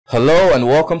Hello and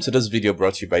welcome to this video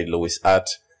brought to you by Louis Art.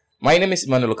 My name is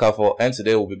Emmanuel Okafo and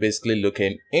today we'll be basically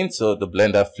looking into the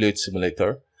Blender Fluid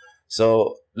Simulator.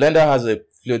 So Blender has a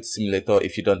fluid simulator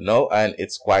if you don't know, and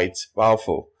it's quite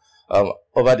powerful.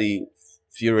 Over the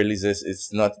few releases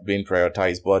it's not being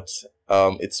prioritized, but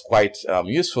it's quite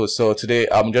useful. So today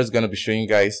I'm just going to be showing you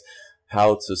guys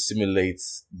how to simulate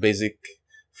basic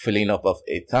filling up of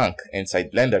a tank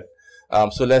inside Blender.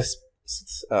 So let's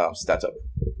start up.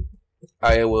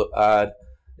 I will add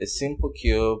a simple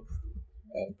cube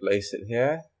and place it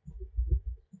here.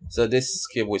 So this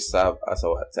cube will serve as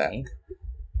our tank,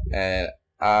 and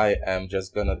I am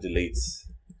just gonna delete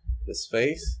this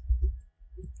face,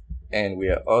 and we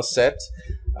are all set.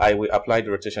 I will apply the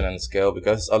rotation and scale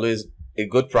because it's always a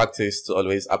good practice to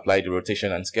always apply the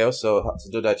rotation and scale. So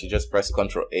to do that, you just press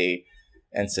Ctrl A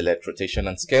and select rotation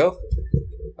and scale.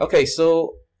 Okay,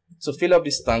 so to fill up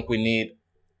this tank, we need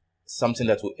something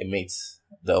that will emit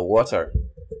the water.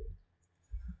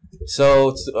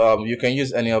 So you can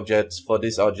use any object. For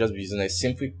this I'll just be using a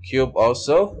simple cube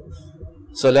also.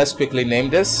 So let's quickly name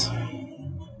this.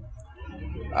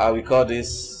 I will call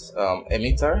this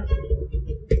emitter,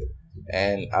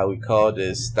 and I will call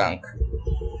this tank.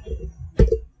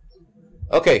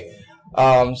 Okay,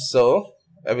 so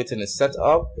everything is set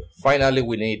up. Finally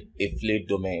we need a fluid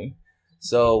domain,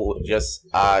 so we'll just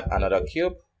add another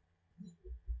cube.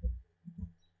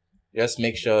 Just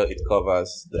make sure it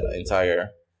covers the entire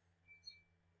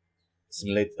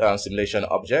simulation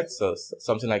object. So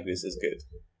something like this is good.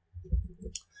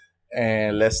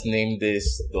 And let's name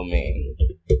this domain.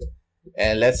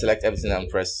 And let's select everything and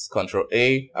press Ctrl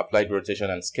A, apply the rotation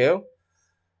and scale.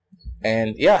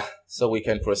 And yeah, so we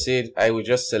can proceed. I will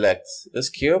just select this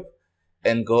cube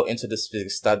and go into this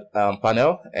physics start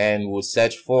panel, and we'll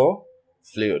search for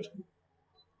fluid.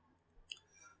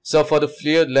 So for the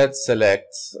fluid, let's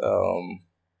select,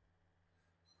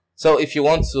 so if you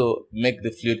want to make the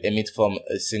fluid emit from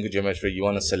a single geometry, you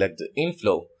want to select the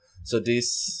inflow. So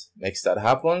this makes that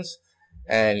happen.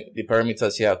 And the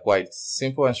parameters here are quite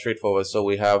simple and straightforward. So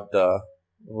we have the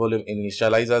volume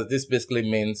initializer. This basically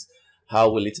means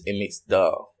how will it emit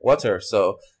the water.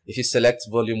 So if you select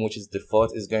volume, which is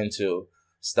default, it's going to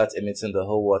start emitting the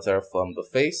whole water from the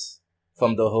face,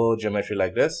 from the whole geometry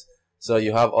like this. So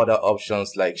you have other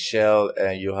options like shell,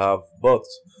 and you have both.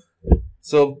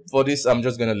 So for this, I'm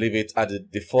just going to leave it at the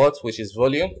default, which is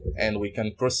volume, and we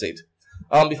can proceed.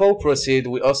 Before we proceed,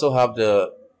 we also have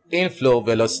the inflow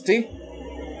velocity.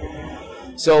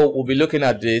 So we'll be looking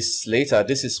at this later.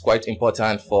 This is quite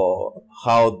important for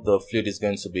how the fluid is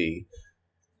going to be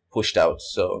pushed out.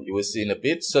 So you will see in a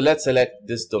bit. So let's select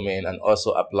this domain and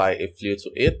also apply a fluid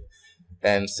to it,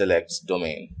 and select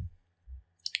domain.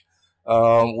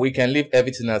 We can leave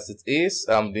everything as it is.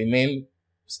 The main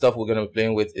stuff we're going to be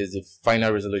playing with is the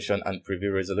final resolution and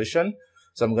preview resolution.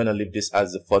 So I'm going to leave this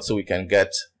as default so we can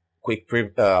get quick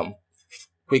feedback.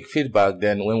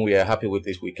 Then when we are happy with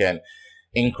it, we can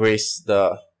increase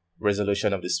the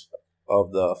resolution of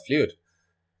the fluid.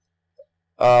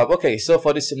 Okay, so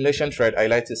for the simulation thread, I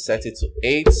like to set it to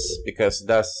 8 because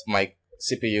that's my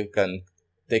CPU can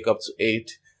take up to 8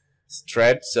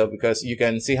 thread. So because you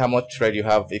can see how much thread you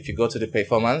have if you go to the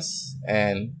performance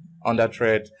and on that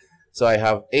thread. So I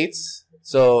have 8.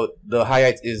 So the higher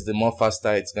it is, the more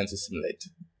faster it's going to simulate.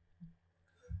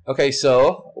 Okay,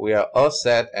 so we are all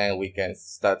set and we can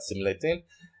start simulating.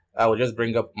 I will just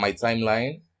bring up my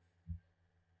timeline.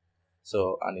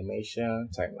 So animation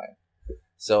timeline.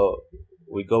 So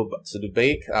we go back to the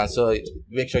bake, and so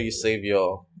make sure you save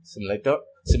your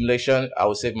simulation. I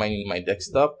will save mine in my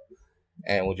desktop,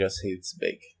 and we'll just hit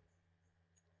bake.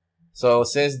 So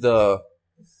since the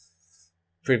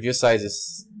preview size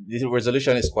is, the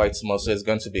resolution is quite small, so it's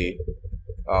going to be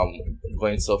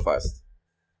going so fast.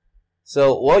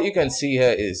 So what you can see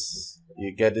here is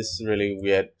you get this really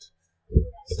weird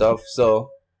stuff. So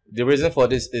the reason for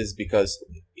this is because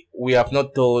we have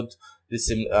not told the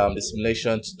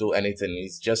simulation to do anything.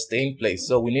 It's just stay in place.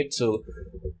 So we need to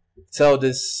tell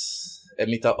this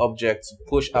emitter object to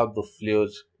push out the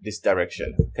fluid this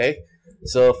direction. Okay,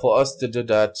 so for us to do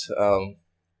that,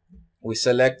 we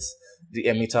select the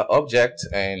emitter object,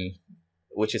 and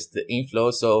which is the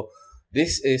inflow. So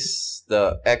this is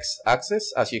the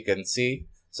x-axis, as you can see.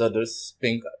 So this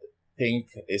pink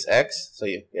is x. So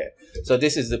yeah, so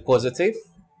this is the positive,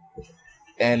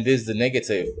 and this is the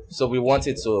negative. So we want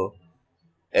it to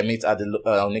emit at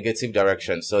the negative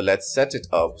direction. So let's set it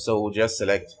up. So we'll just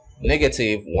select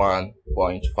negative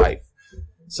 1.5.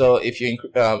 So if you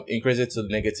increase it to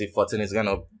negative 14, it's going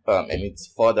to emit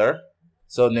further.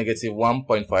 So negative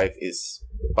 1.5 is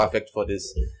perfect for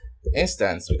this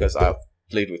instance because I've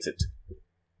played with it.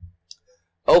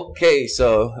 Okay,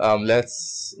 so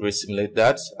let's resimulate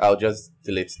that. I'll just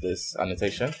delete this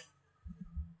annotation.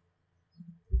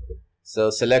 So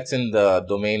selecting the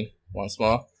domain once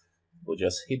more, we'll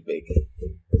just hit bake.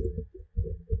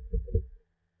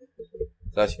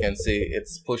 So as you can see,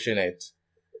 it's pushing it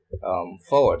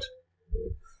forward.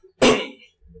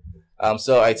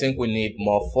 So I think we need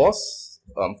more force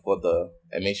for the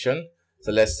emission.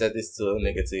 So let's set this to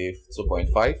negative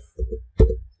 2.5.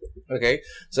 Okay,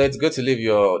 so it's good to leave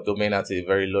your domain at a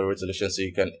very low resolution so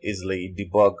you can easily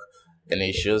debug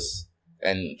any issues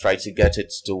and try to get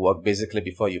it to work basically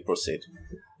before you proceed.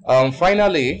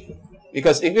 Finally,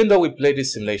 because even though we play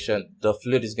this simulation, the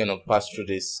fluid is going to pass through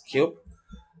this cube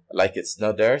like it's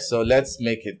not there. So let's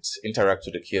make it interact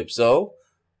with the cube. So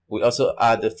we also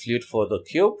add the fluid for the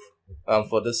cube,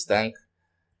 for this tank,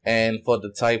 and for the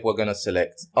type we're going to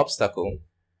select obstacle.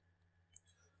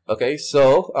 Okay,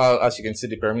 so as you can see,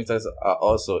 the parameters are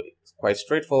also quite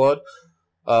straightforward.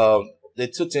 The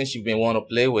two things you may want to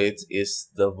play with is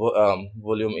the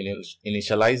volume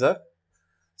initializer.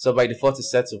 So by default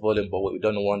it's set to volume, but we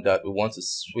don't want that. We want to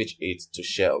switch it to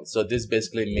shell. So this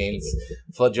basically means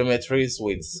for geometries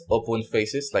with open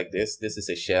faces like this is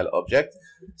a shell object.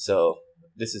 So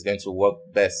this is going to work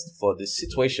best for this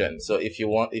situation. So if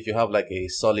you have like a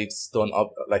solid stone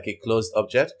like a closed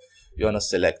object, you want to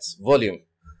select volume.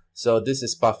 So this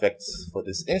is perfect for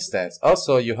this instance.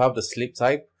 Also, you have the slip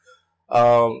type.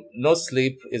 No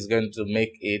slip is going to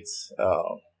make it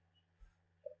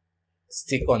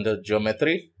stick on the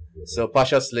geometry. So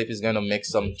partial slip is going to make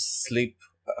some slip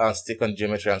stick on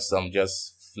geometry and some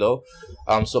just flow.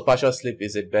 So partial slip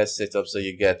is the best setup, so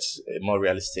you get a more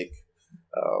realistic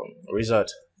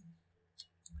result.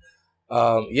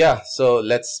 Yeah, so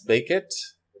let's bake it.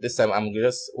 This time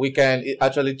we can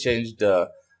actually change the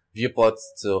viewport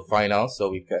to final so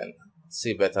we can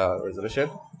see better resolution.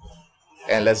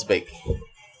 And let's bake.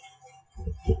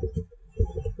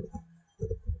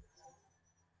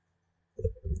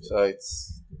 So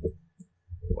it's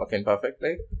working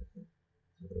perfectly.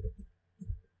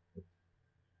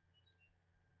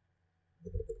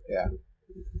 Yeah.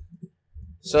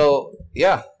 So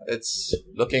yeah, it's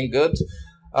looking good.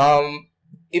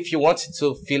 If you want it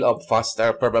to fill up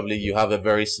faster, probably you have a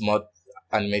very small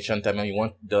animation time and you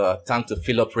want the tank to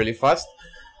fill up really fast.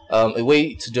 A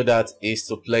way to do that is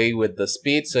to play with the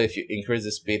speed. So if you increase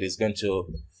the speed, it's going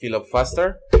to fill up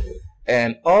faster.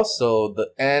 And also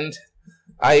the end,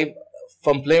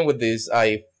 from playing with this,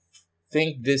 I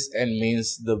think this end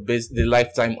means the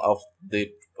lifetime of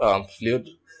the fluid.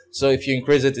 So if you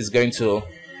increase it, it's going to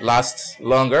last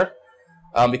longer.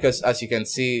 Because as you can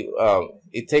see,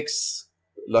 it takes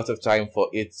a lot of time for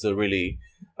it to really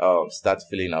start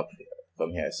filling up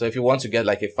from here. So if you want to get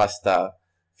like a faster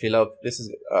fill up, this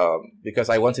is because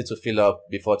I want it to fill up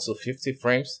before 250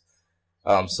 frames.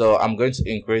 So I'm going to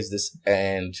increase this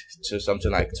end to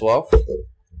something like 12.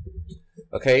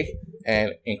 Okay,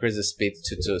 and increase the speed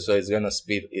to 2. So it's going to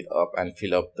speed it up and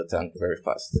fill up the tank very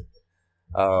fast.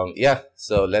 Yeah,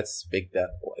 so let's pick that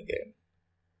again.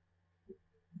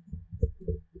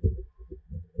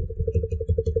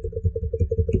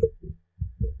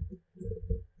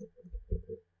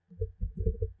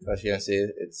 As you can see,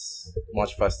 it's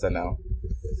much faster now.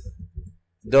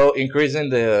 Though increasing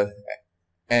the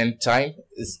end time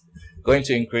is going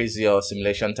to increase your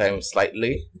simulation time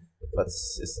slightly, but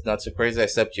it's not too crazy,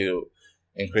 except you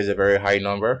increase a very high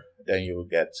number, then you will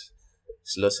get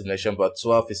slow simulation, but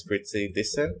 12 is pretty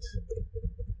decent.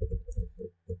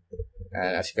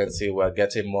 And as you can see, we're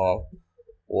getting more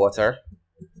water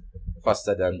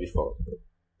faster than before.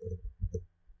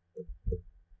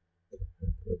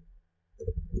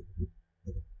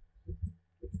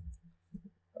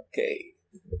 Okay.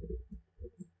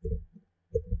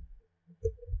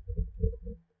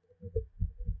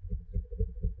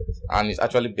 And it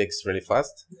actually bakes really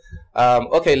fast.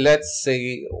 Okay, let's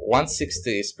say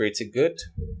 160 is pretty good,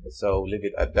 so leave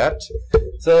it at that.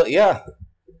 So yeah,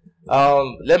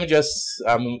 let me just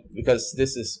because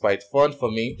this is quite fun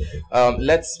for me,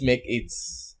 let's make it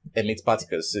emit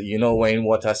particles. So you know, when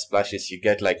water splashes, you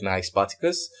get like nice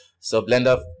particles. So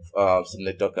Blender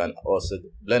simulator can also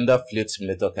Blender Fluid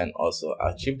Simulator can also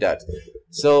achieve that.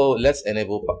 So let's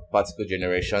enable particle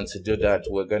generation. To do that,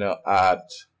 we're gonna add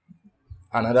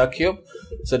another cube.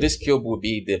 So this cube will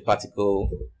be the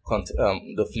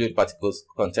the fluid particles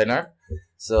container.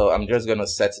 So I'm just gonna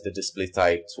set the display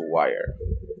type to wire.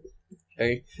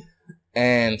 Okay,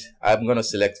 and I'm gonna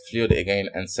select fluid again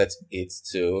and set it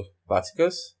to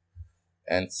particles,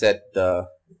 and set the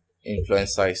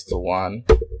influence size to 1.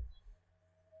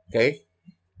 Okay,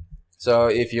 so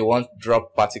if you want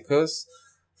drop particles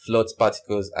float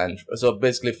particles, and so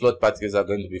basically float particles are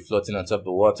going to be floating on top of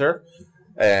the water,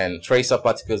 and tracer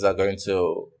particles are going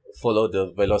to follow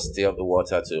the velocity of the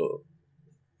water to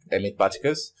emit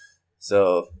particles.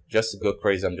 So just to go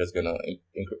crazy, I'm just gonna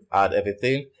add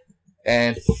everything,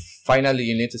 and finally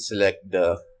you need to select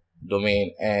the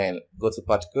domain and go to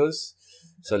particles.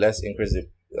 So let's increase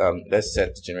it. Let's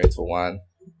set generate to 1,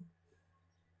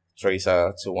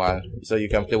 tracer to 1, so you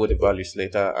can play with the values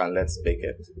later, and let's bake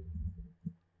it.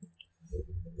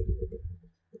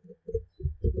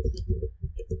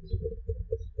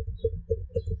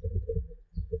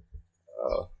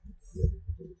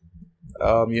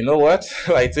 You know what?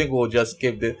 I think we'll just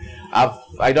keep the.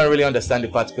 I don't really understand the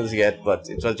particles yet, but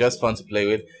it was just fun to play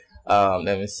with.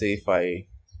 Let me see if I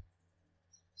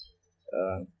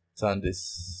turn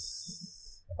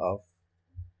this off.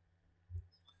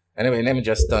 Anyway, let me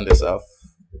just turn this off,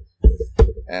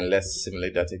 and let's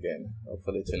simulate that again.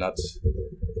 Hopefully, it will not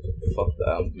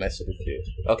mess with the fluid.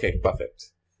 Okay,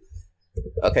 perfect.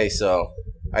 Okay, so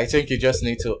I think you just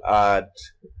need to add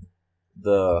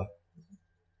the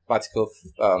particle,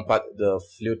 the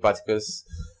fluid particles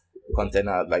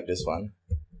container like this one,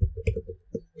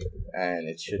 and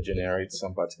it should generate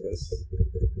some particles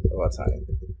over time.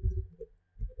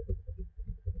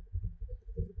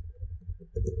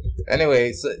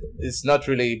 Anyway, it's not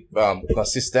really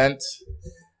consistent.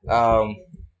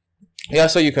 Yeah,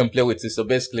 so you can play with it. So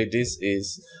basically, this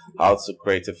is how to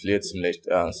create a fluid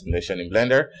simulation in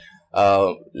Blender.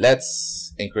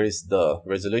 Let's increase the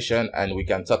resolution, and we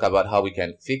can talk about how we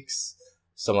can fix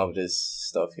some of this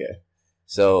stuff here.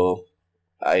 So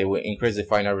I will increase the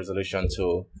final resolution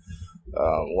to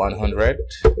 100,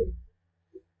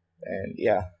 and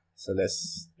yeah, so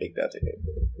let's make that again.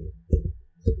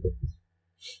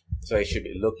 So it should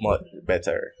look more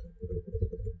better.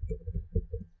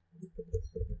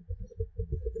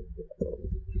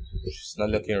 It's not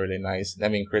looking really nice.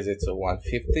 Let me increase it to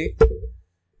 150.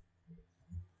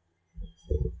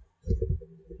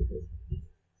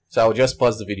 So I'll just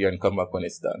pause the video and come back when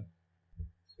it's done.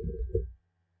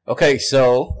 Okay,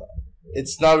 so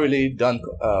it's not really done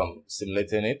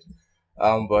simulating it,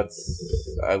 but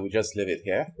I will just leave it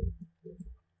here.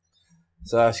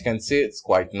 So as you can see, it's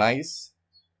quite nice.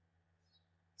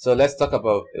 So let's talk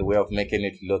about a way of making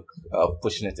it look,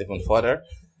 pushing it even further.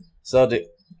 So the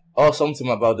awesome thing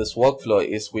about this workflow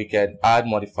is we can add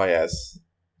modifiers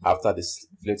after this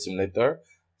fluid simulator.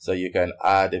 So you can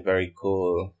add a very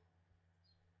cool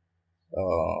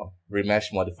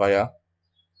remesh modifier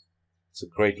to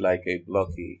create like a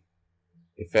blocky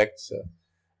effect. So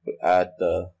we add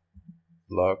the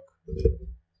block.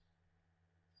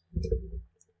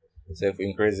 So if we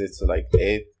increase it to like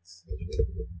 8,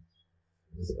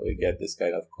 so we get this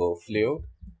kind of cool fluid.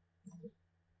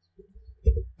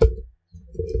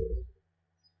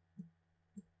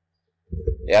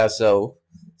 Yeah, so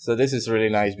this is really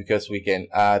nice because we can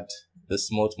add the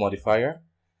smooth modifier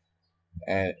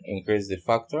and increase the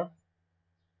factor.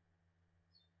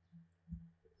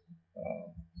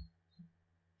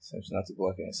 Seems not to be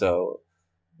working. So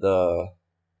the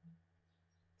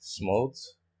smooth.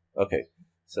 Okay,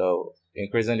 so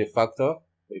increasing the factor,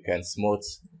 we can smooth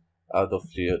out the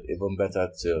fluid even better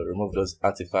to remove those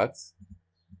artifacts.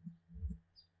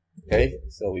 Okay,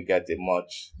 so we get a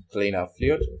much cleaner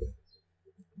fluid.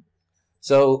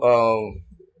 So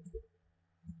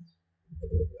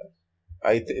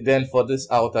then for this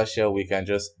outer shell, we can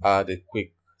just add a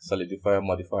quick solidify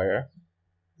modifier,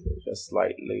 just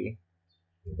slightly,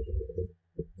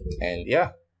 and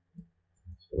yeah,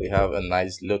 we have a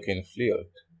nice looking fluid.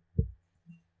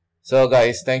 So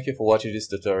guys, thank you for watching this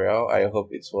tutorial. I hope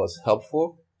it was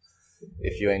helpful.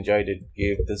 If you enjoyed it,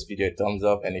 give this video a thumbs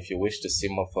up, and if you wish to see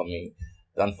more from me,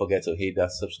 don't forget to hit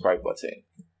that subscribe button.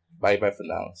 Bye bye for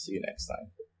now. See you next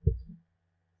time.